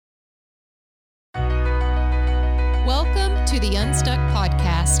to the Unstuck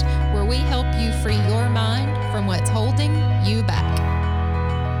Podcast, where we help you free your mind from what's holding you back.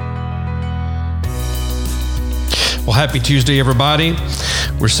 Well, happy Tuesday, everybody.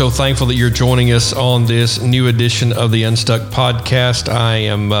 We're so thankful that you're joining us on this new edition of the Unstuck Podcast. I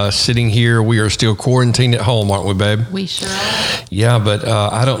am sitting here. We are still quarantined at home, aren't we, babe? We sure are. Yeah, but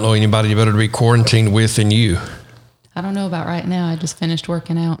I don't know anybody better to be quarantined with than you. I don't know about right now. I just finished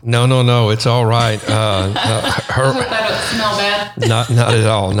working out. No. It's all right. I hope I don't smell bad. Not at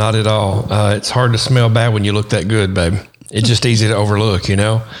all. Not at all. It's hard to smell bad when you look that good, babe. It's just easy to overlook, you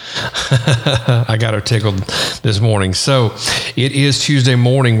know. I got her tickled this morning. So it is Tuesday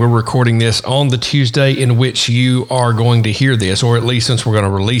morning. We're recording this on the Tuesday in which you are going to hear this, or at least since we're going to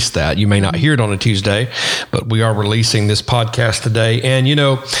release that. You may not hear it on a Tuesday, but we are releasing this podcast today. And, you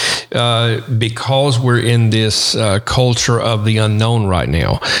know, because we're in this culture of the unknown right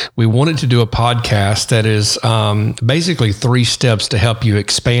now, we wanted to do a podcast that is basically 3 steps to help you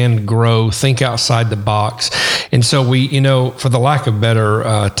expand, grow, think outside the box. And so we, for the lack of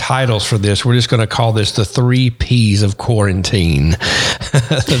better titles for this, we're just going to call this the 3 P's of quarantine.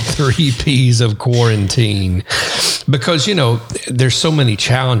 The 3 P's of quarantine. Because, there's so many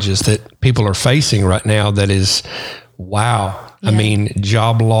challenges that people are facing right now that is, wow. Yeah. I mean,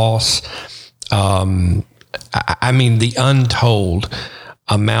 job loss. The untold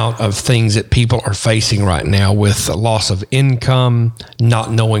amount of things that people are facing right now with the loss of income, not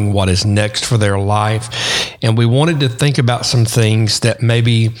knowing what is next for their life. And we wanted to think about some things that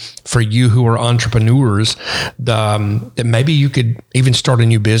maybe for you who are entrepreneurs, that maybe you could even start a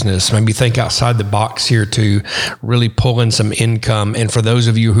new business, maybe think outside the box here to really pull in some income. And for those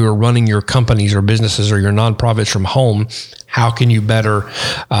of you who are running your companies or businesses or your nonprofits from home, how can you better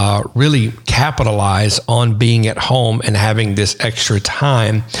really capitalize on being at home and having this extra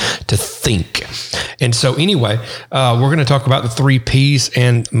time to think? And so anyway, we're going to talk about the 3 P's,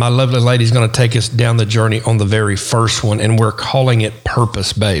 and my lovely lady is going to take us down the journey on the very first one, and we're calling it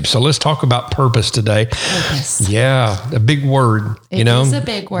purpose, babe. So let's talk about purpose today. Purpose. Yeah, a big word. It is a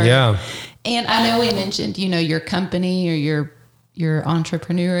big word. Yeah. And I know we mentioned, your company or your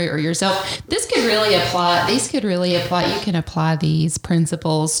entrepreneur or yourself. These could really apply. You can apply these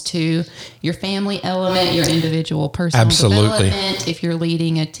principles to your family element, your individual personal development. If you're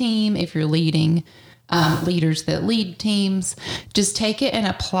leading a team, if you're leading leaders that lead teams, just take it and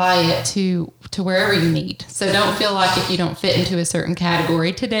apply it to wherever you need. So don't feel like if you don't fit into a certain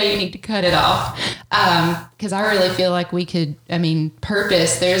category today, you need to cut it off. Because I really feel like we could,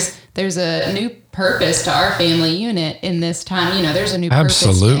 purpose, there's a new purpose to our family unit in this time. There's a new purpose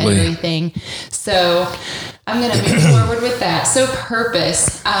to everything. So I'm going to move forward with that. So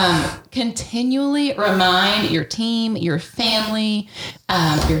purpose, continually remind your team, your family,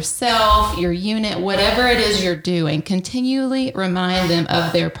 yourself, your unit, whatever it is you're doing, continually remind them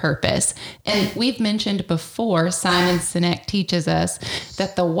of their purpose. And we've mentioned before, Simon Sinek teaches us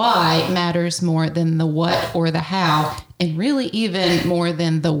that the why matters more than the what or the how, and really even more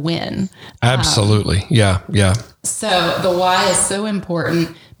than the when. Absolutely. Yeah. So the why is so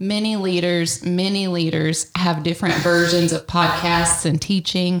important. Many leaders have different versions of podcasts and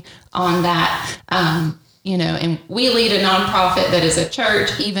teaching on that. And we lead a nonprofit that is a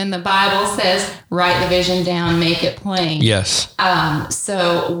church. Even the Bible says, write the vision down, make it plain. Yes.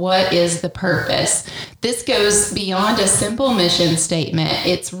 So what is the purpose? This goes beyond a simple mission statement.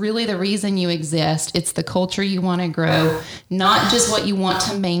 It's really the reason you exist. It's the culture you want to grow, not just what you want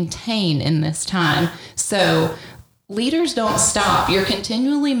to maintain in this time. So leaders don't stop. You're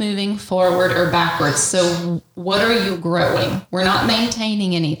continually moving forward or backwards. So what are you growing? We're not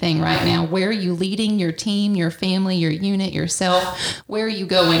maintaining anything right now. Where are you leading your team, your family, your unit, yourself? Where are you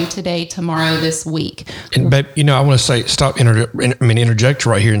going today, tomorrow, this week? And babe, I want to say, interject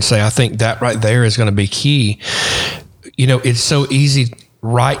right here and say, I think that right there is going to be key. It's so easy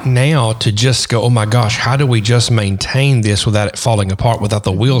right now to just go, oh my gosh, how do we just maintain this without it falling apart, without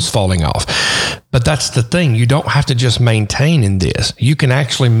the wheels falling off? But that's the thing. You don't have to just maintain in this. You can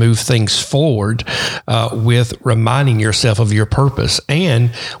actually move things forward with reminding yourself of your purpose.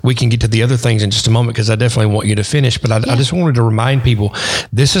 And we can get to the other things in just a moment, because I definitely want you to finish. But I just wanted to remind people,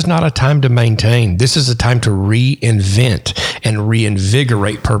 this is not a time to maintain. This is a time to reinvent and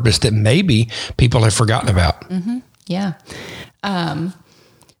reinvigorate purpose that maybe people have forgotten about. Mm-hmm. Yeah.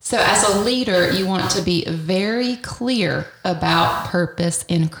 So as a leader, you want to be very clear about purpose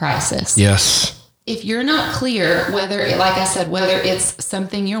in crisis. Yes. if you're not clear whether, like I said, whether it's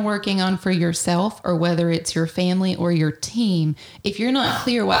something you're working on for yourself or whether it's your family or your team, if you're not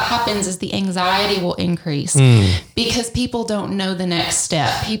clear, what happens is the anxiety will increase because people don't know the next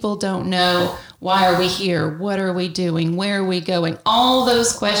step. People don't know, why are we here? What are we doing? Where are we going? All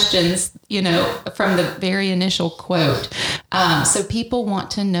those questions, from the very initial quote. So people want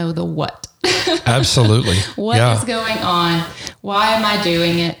to know the what. Absolutely. What is going on? Why am I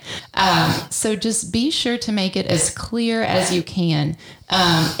doing it? So just be sure to make it as clear as you can.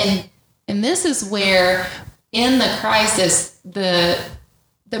 And this is where in the crisis, the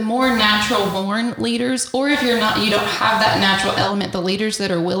more natural born leaders, or if you don't have that natural element, the leaders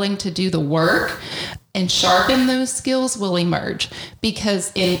that are willing to do the work and sharpen those skills will emerge,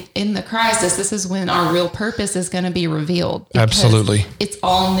 because in the crisis, this is when our real purpose is going to be revealed. Absolutely. It's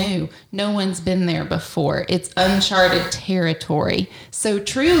all new. No one's been there before. It's uncharted territory. So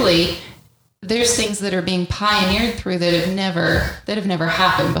truly, there's things that are being pioneered through that have never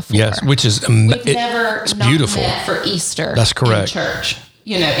happened before. Yes, which is it's beautiful. Met for Easter. That's correct. In church.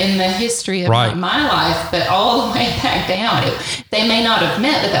 In the history of my life, but all the way back down, they may not have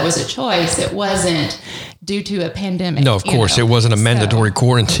met, but that was a choice. It wasn't due to a pandemic. No, of course, it wasn't a mandatory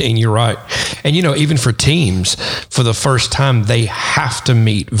quarantine. You're right. And, even for teams, for the first time, they have to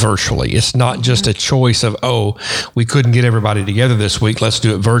meet virtually. It's not just a choice of, we couldn't get everybody together this week, let's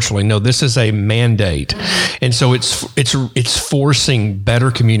do it virtually. No, this is a mandate. And so it's forcing better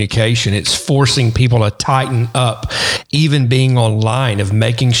communication. It's forcing people to tighten up, even being online, of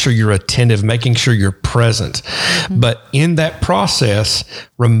making sure you're attentive, making sure you're present. But in that process,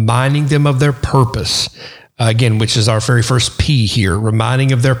 reminding them of their purpose, again, which is our very first P here,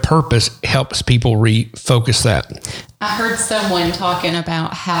 reminding of their purpose helps people refocus that. I heard someone talking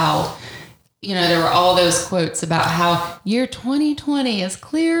about how, there were all those quotes about how year 2020 is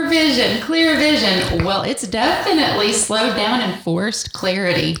clear vision. Well, it's definitely slowed down and forced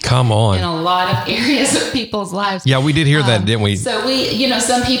clarity. Come on. In a lot of areas of people's lives. Yeah, we did hear that, didn't we? So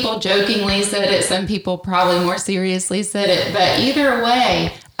some people jokingly said it, some people probably more seriously said it, but either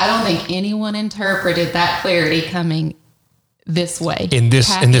way, I don't think anyone interpreted that clarity coming this way. In this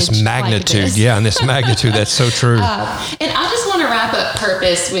magnitude. Like this. Yeah, in this magnitude. That's so true. And I just want to wrap up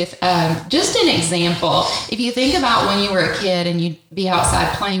purpose with just an example. If you think about when you were a kid and you'd be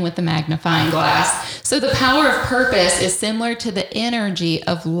outside playing with the magnifying glass. So the power of purpose is similar to the energy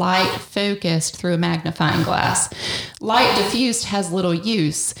of light focused through a magnifying glass. Light diffused has little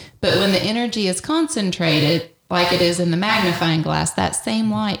use, but when the energy is concentrated, like it is in the magnifying glass, that same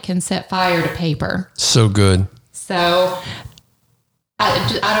light can set fire to paper. So good. So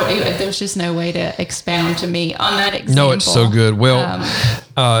I don't. There's just no way to expound to me on that example. No, it's so good. Well,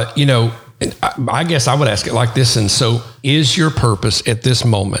 I guess I would ask it like this. And so, is your purpose at this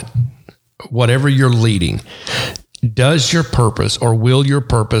moment, whatever you're leading, does your purpose or will your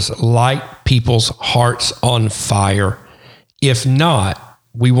purpose light people's hearts on fire? If not,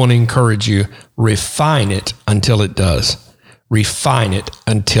 we want to encourage you, refine it until it does. Refine it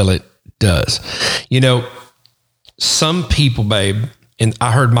until it does. Some people, babe, and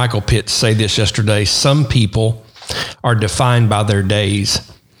I heard Michael Pitts say this yesterday, some people are defined by their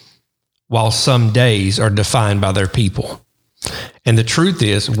days, while some days are defined by their people. And the truth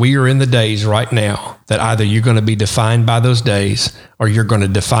is, we are in the days right now that either you're going to be defined by those days or you're going to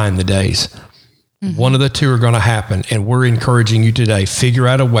define the days. Mm-hmm. One of the two are going to happen. And we're encouraging you today, figure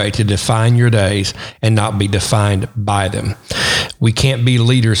out a way to define your days and not be defined by them. We can't be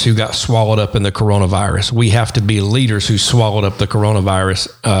leaders who got swallowed up in the coronavirus. We have to be leaders who swallowed up the coronavirus.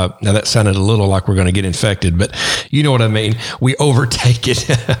 Now that sounded a little like we're going to get infected, but you know what I mean? We overtake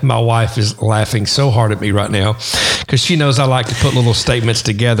it. My wife is laughing so hard at me right now because she knows I like to put little statements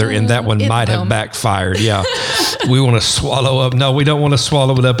together, and that one might have backfired. Yeah. We want to swallow up. No, we don't want to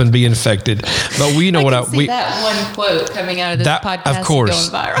swallow it up and be infected. But we know that one quote coming out of this podcast. Of course,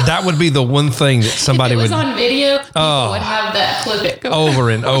 going viral. That would be the one thing that somebody would. If it was on video, people would have that clip it over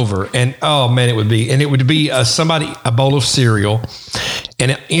and over, and oh man, it would be a bowl of cereal,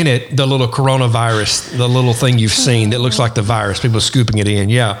 and in it the little coronavirus, the little thing you've seen that looks like the virus, people scooping it in.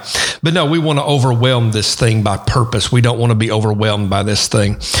 Yeah, but no, we want to overwhelm this thing by purpose. We don't want to be overwhelmed by this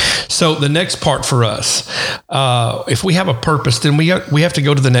thing. So the next part for us, if we have a purpose, then we have to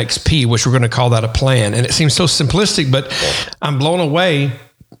go to the next P, which we're going to call that a plan. And it seems so simplistic, but I'm blown away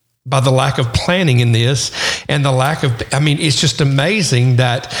by the lack of planning in this and the lack of, it's just amazing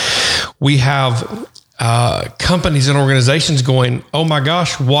that we have companies and organizations going, oh my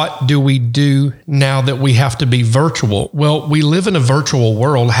gosh, what do we do now that we have to be virtual? Well, we live in a virtual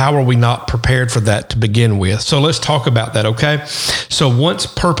world. How are we not prepared for that to begin with? So let's talk about that, okay? So once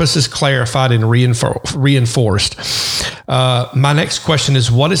purpose is clarified and reinforced, my next question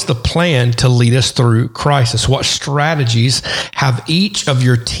is, what is the plan to lead us through crisis? What strategies have each of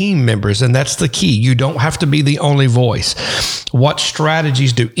your team members? And that's the key. You don't have to be the only voice. What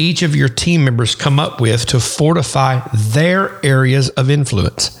strategies do each of your team members come up with to fortify their areas of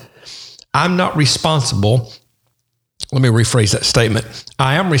influence? I'm not responsible. Let me rephrase that statement.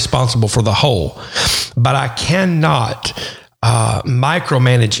 I am responsible for the whole, but I cannot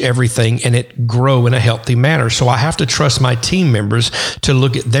micromanage everything and it grow in a healthy manner. So I have to trust my team members to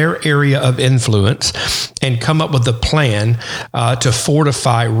look at their area of influence and come up with a plan to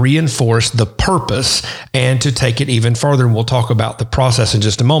fortify, reinforce the purpose, and to take it even further. And we'll talk about the process in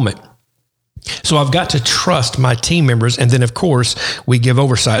just a moment. So I've got to trust my team members. And then, of course, we give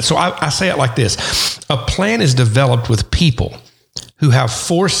oversight. So I say it like this. A plan is developed with people who have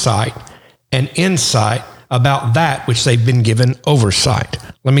foresight and insight about that which they've been given oversight.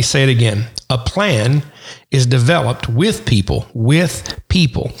 Let me say it again. A plan is developed with people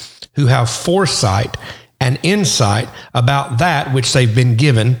who have foresight and insight about that which they've been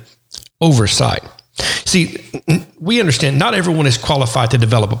given oversight. See, we understand not everyone is qualified to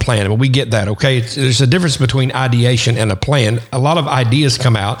develop a plan, but we get that, okay? There's a difference between ideation and a plan. A lot of ideas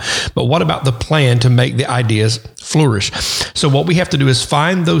come out, but what about the plan to make the ideas flourish? So what we have to do is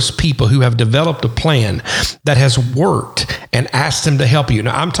find those people who have developed a plan that has worked and ask them to help you.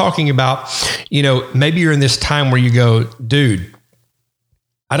 Now, I'm talking about, maybe you're in this time where you go, dude,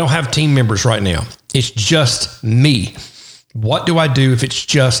 I don't have team members right now. It's just me. What do I do if it's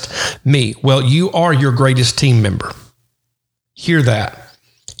just me? Well, you are your greatest team member. Hear that.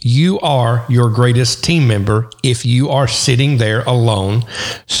 You are your greatest team member if you are sitting there alone,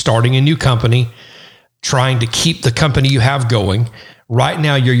 starting a new company, trying to keep the company you have going. Right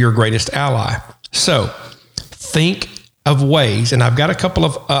now, you're your greatest ally. So think of ways, and I've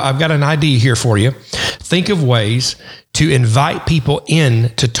got an idea here for you. Think of ways to invite people in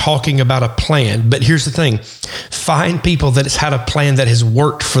to talking about a plan. But here's the thing. Find people that has had a plan that has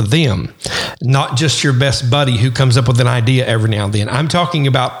worked for them, not just your best buddy who comes up with an idea every now and then. I'm talking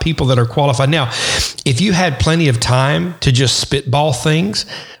about people that are qualified. Now, if you had plenty of time to just spitball things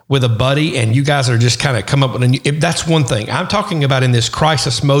with a buddy and you guys are just kind of come up with that's one thing. I'm talking about in this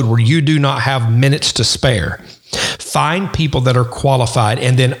crisis mode where you do not have minutes to spare. Find people that are qualified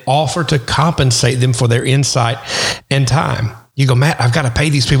and then offer to compensate them for their insight and time. You go, Matt, I've got to pay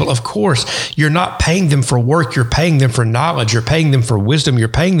these people. Of course, you're not paying them for work. You're paying them for knowledge. You're paying them for wisdom. You're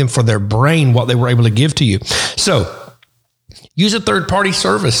paying them for their brain, what they were able to give to you. So use a third-party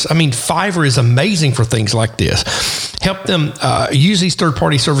service. I mean, Fiverr is amazing for things like this. Help them use these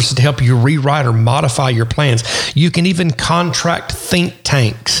third-party services to help you rewrite or modify your plans. You can even contract think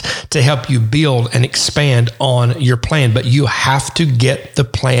tanks to help you build and expand on your plan, but you have to get the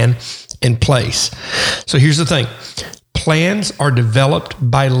plan in place. So here's the thing. Plans are developed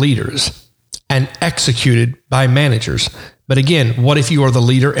by leaders and executed by managers. But again, what if you are the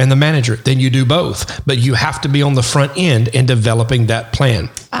leader and the manager? Then you do both, but you have to be on the front end in developing that plan.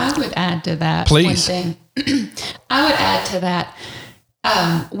 I would add to that. Please. One thing. I would add to that.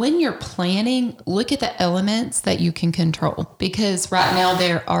 When you're planning, look at the elements that you can control, because right now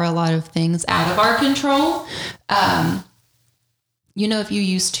there are a lot of things out of our control. If you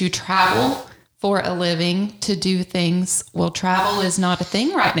used to travel for a living to do things, well, travel is not a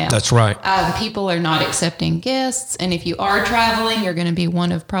thing right now. That's right. People are not accepting guests. And if you are traveling, you're going to be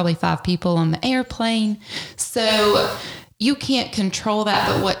one of probably 5 people on the airplane. So you can't control that,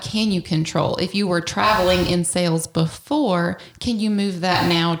 but what can you control? If you were traveling in sales before, can you move that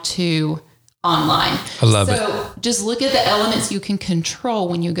now to online? I love it. So just look at the elements you can control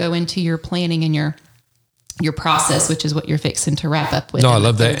when you go into your planning and your process, which is what you're fixing to wrap up with. No, I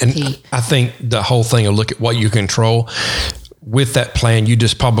love that. And I think the whole thing of look at what you control with that plan, you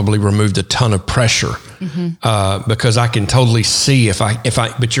just probably removed a ton of pressure because I can totally see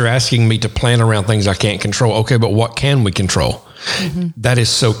but you're asking me to plan around things I can't control. Okay, but what can we control? That is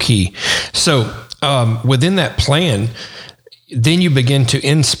so key. So within that plan, then you begin to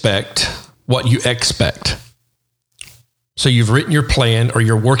inspect what you expect. So you've written your plan or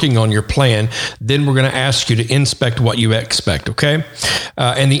you're working on your plan. Then we're going to ask you to inspect what you expect. Okay.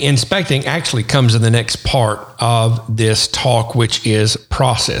 And the inspecting actually comes in the next part of this talk, which is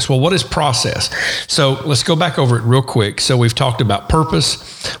process. Well, what is process? So let's go back over it real quick. So we've talked about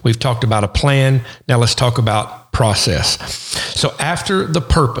purpose. We've talked about a plan. Now let's talk about process. So after the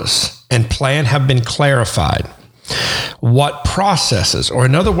purpose and plan have been clarified, what processes, or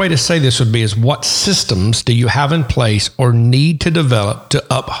another way to say this would be, is what systems do you have in place or need to develop to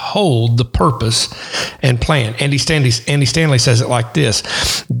uphold the purpose and plan? Andy Stanley says it like this: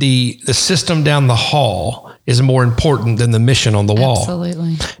 the system down the hall is more important than the mission on the wall.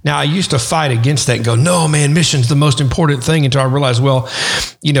 Absolutely. Now, I used to fight against that and go, no, man, mission's the most important thing, until I realized, well,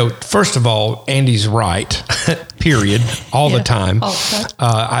 first of all, Andy's right, period, all the time.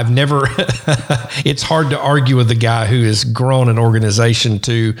 I've never, it's hard to argue with a guy who has grown an organization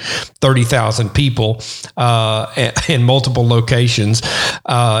to 30,000 people in multiple locations.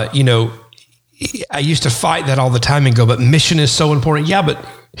 I used to fight that all the time and go, but mission is so important. Yeah, but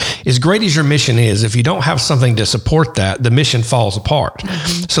as great as your mission is, if you don't have something to support that, the mission falls apart.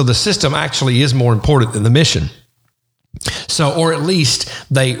 Mm-hmm. So the system actually is more important than the mission. So, or at least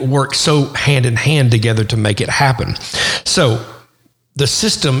they work so hand in hand together to make it happen. So the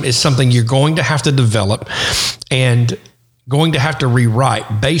system is something you're going to have to develop and going to have to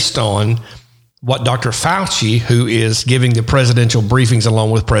rewrite based on what Dr. Fauci, who is giving the presidential briefings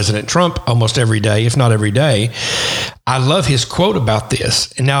along with President Trump almost every day, if not every day. I love his quote about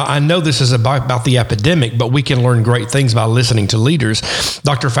this. And now I know this is about the epidemic, but we can learn great things by listening to leaders.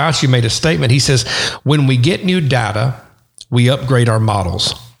 Dr. Fauci made a statement. He says, when we get new data, we upgrade our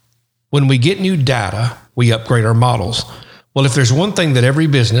models. When we get new data, we upgrade our models. Well, if there's one thing that every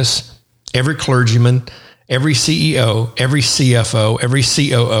business, every clergyman, every CEO, every CFO, every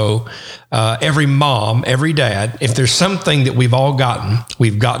COO, every mom, every dad, if there's something that we've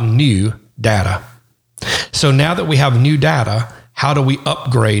gotten new data. So now that we have new data, how do we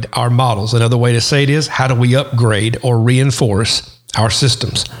upgrade our models? Another way to say it is, how do we upgrade or reinforce our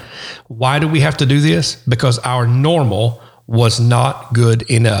systems? Why do we have to do this? Because our normal was not good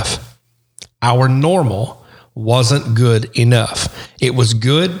enough. Our normal wasn't good enough. It was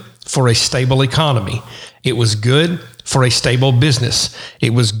good for a stable economy. It was good for a stable business.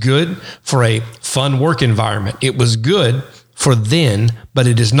 It was good for a fun work environment. It was good for then, but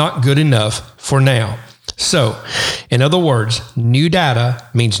it is not good enough for now. So, in other words, new data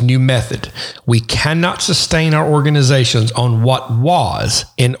means new method. We cannot sustain our organizations on what was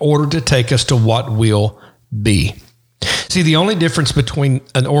in order to take us to what will be. See, the only difference between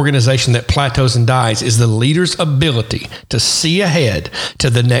an organization that plateaus and dies is the leader's ability to see ahead to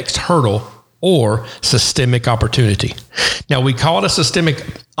the next hurdle or systemic opportunity. Now, we call it a systemic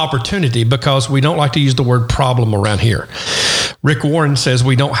opportunity because we don't like to use the word problem around here. Rick Warren says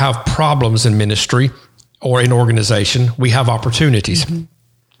we don't have problems in ministry or in organization. We have opportunities. Mm-hmm.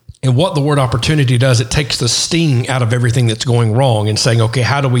 And what the word opportunity does, it takes the sting out of everything that's going wrong and saying, okay,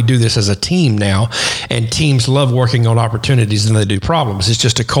 how do we do this as a team now? And teams love working on opportunities than they do problems. It's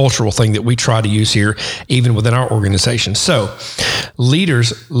just a cultural thing that we try to use here, even within our organization. So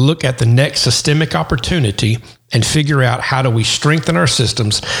leaders look at the next systemic opportunity and figure out, how do we strengthen our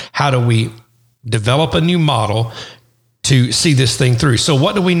systems? How do we develop a new model to see this thing through? So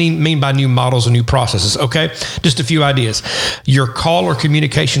what do we mean by new models and new processes? Okay, just a few ideas. Your call or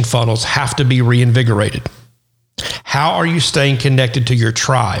communication funnels have to be reinvigorated. How are you staying connected to your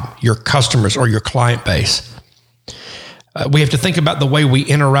tribe, your customers, or your client base? We have to think about the way we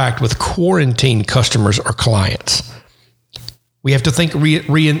interact with quarantine customers or clients. We have to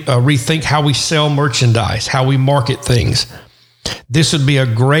rethink how we sell merchandise, how we market things. This would be a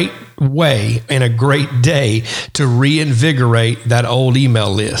great way and a great day to reinvigorate that old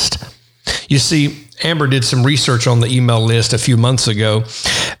email list. You see, Amber did some research on the email list a few months ago,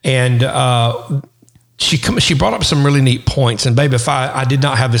 and she brought up some really neat points. And babe, if I did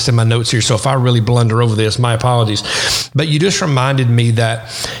not have this in my notes here, so if I really blunder over this, my apologies. But you just reminded me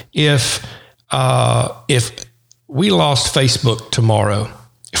that if we lost Facebook tomorrow,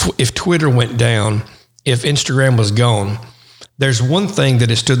 if Twitter went down, if Instagram was gone, there's one thing that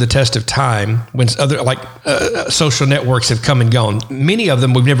has stood the test of time when other social networks have come and gone. Many of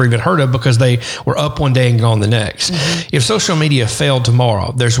them we've never even heard of because they were up one day and gone the next. Mm-hmm. If social media failed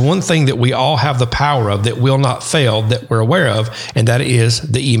tomorrow, there's one thing that we all have the power of that will not fail, that we're aware of, and that is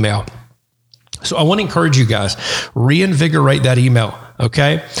the email. So I want to encourage you guys, reinvigorate that email,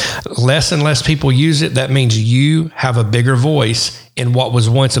 okay? Less and less people use it. That means you have a bigger voice in what was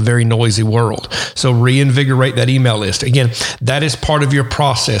once a very noisy world. So reinvigorate that email list. Again, that is part of your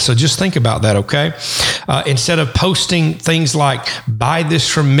process. So just think about that, okay? Instead of posting things like, buy this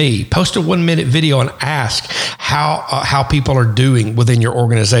from me, post a 1-minute video and ask how people are doing within your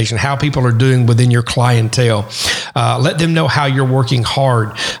organization, how people are doing within your clientele. Let them know how you're working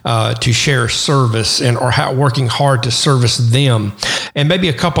hard to share service or how working hard to service them. And maybe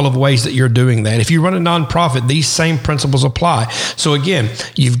a couple of ways that you're doing that. If you run a nonprofit, these same principles apply. So again,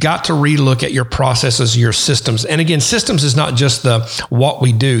 you've got to relook at your processes, your systems. And again, systems is not just the what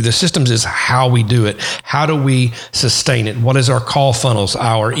we do. The systems is how we do it. How do we sustain it? What is our call funnels,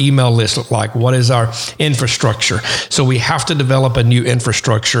 our email list look like? What is our infrastructure? So we have to develop a new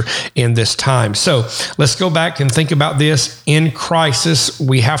infrastructure in this time. So let's go back and think about this. In crisis,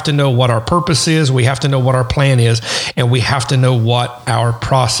 we have to know what our purpose is. We have to know what our plan is, and we have to know what our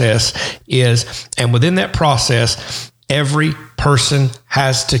process is. And within that process, every person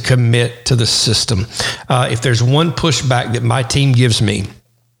has to commit to the system. If there's one pushback that my team gives me,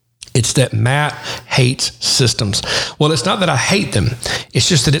 it's that Matt hates systems. Well, it's not that I hate them. It's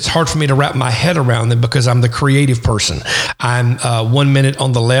just that it's hard for me to wrap my head around them because I'm the creative person. I'm 1 minute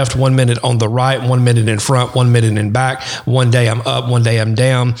on the left, 1 minute on the right, 1 minute in front, 1 minute in back. One day I'm up, one day I'm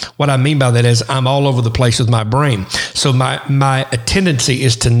down. What I mean by that is I'm all over the place with my brain. So my tendency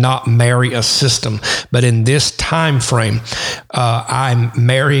is to not marry a system. But in this time frame, I'm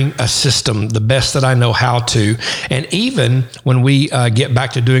marrying a system the best that I know how to. And even when we get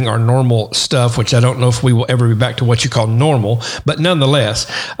back to doing our normal stuff, which I don't know if we will ever be back to what you call normal, but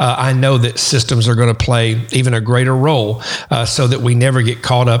nonetheless, I know that systems are going to play even a greater role so that we never get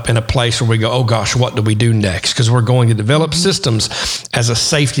caught up in a place where we go, oh gosh, what do we do next? Because we're going to develop systems as a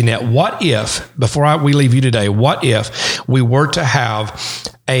safety net. What if, before we leave you today, what if we were to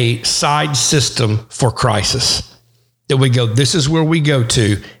have a side system for crisis? That we go, this is where we go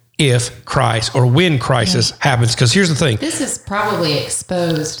to if crisis or when crisis happens. Because here's the thing. This has probably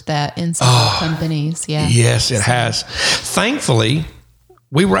exposed that in some companies. Yeah. Yes, it has. Thankfully,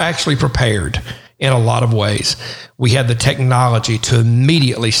 we were actually prepared in a lot of ways. We had the technology to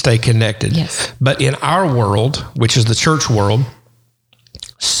immediately stay connected. Yes. But in our world, which is the church world,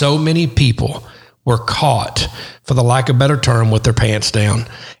 so many people were caught, for the lack of a better term, with their pants down.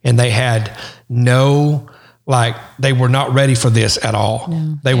 And they had they were not ready for this at all.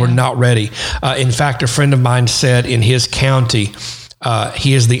 No. They were not ready. In fact, a friend of mine said in his county,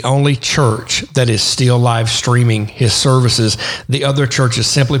 he is the only church that is still live streaming his services. The other churches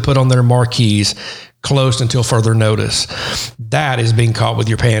simply put on their marquees, closed until further notice. That is being caught with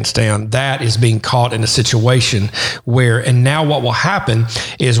your pants down. That is being caught in a situation where, and now what will happen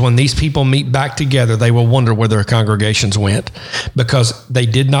is when these people meet back together, they will wonder where their congregations went because they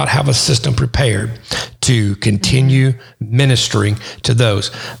did not have a system prepared to continue ministering to those.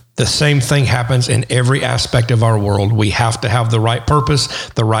 The same thing happens in every aspect of our world. We have to have the right purpose,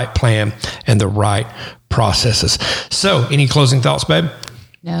 the right plan, and the right processes. So, any closing thoughts, babe?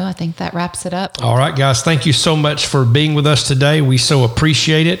 No, I think that wraps it up. All right, guys. Thank you so much for being with us today. We so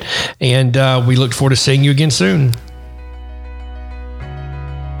appreciate it. And we look forward to seeing you again soon.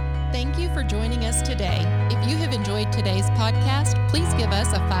 Thank you for joining us today. If you have enjoyed today's podcast, please give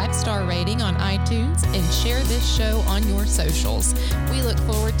us a 5-star rating on iTunes and share this show on your socials. We look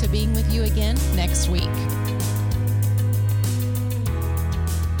forward to being with you again next week.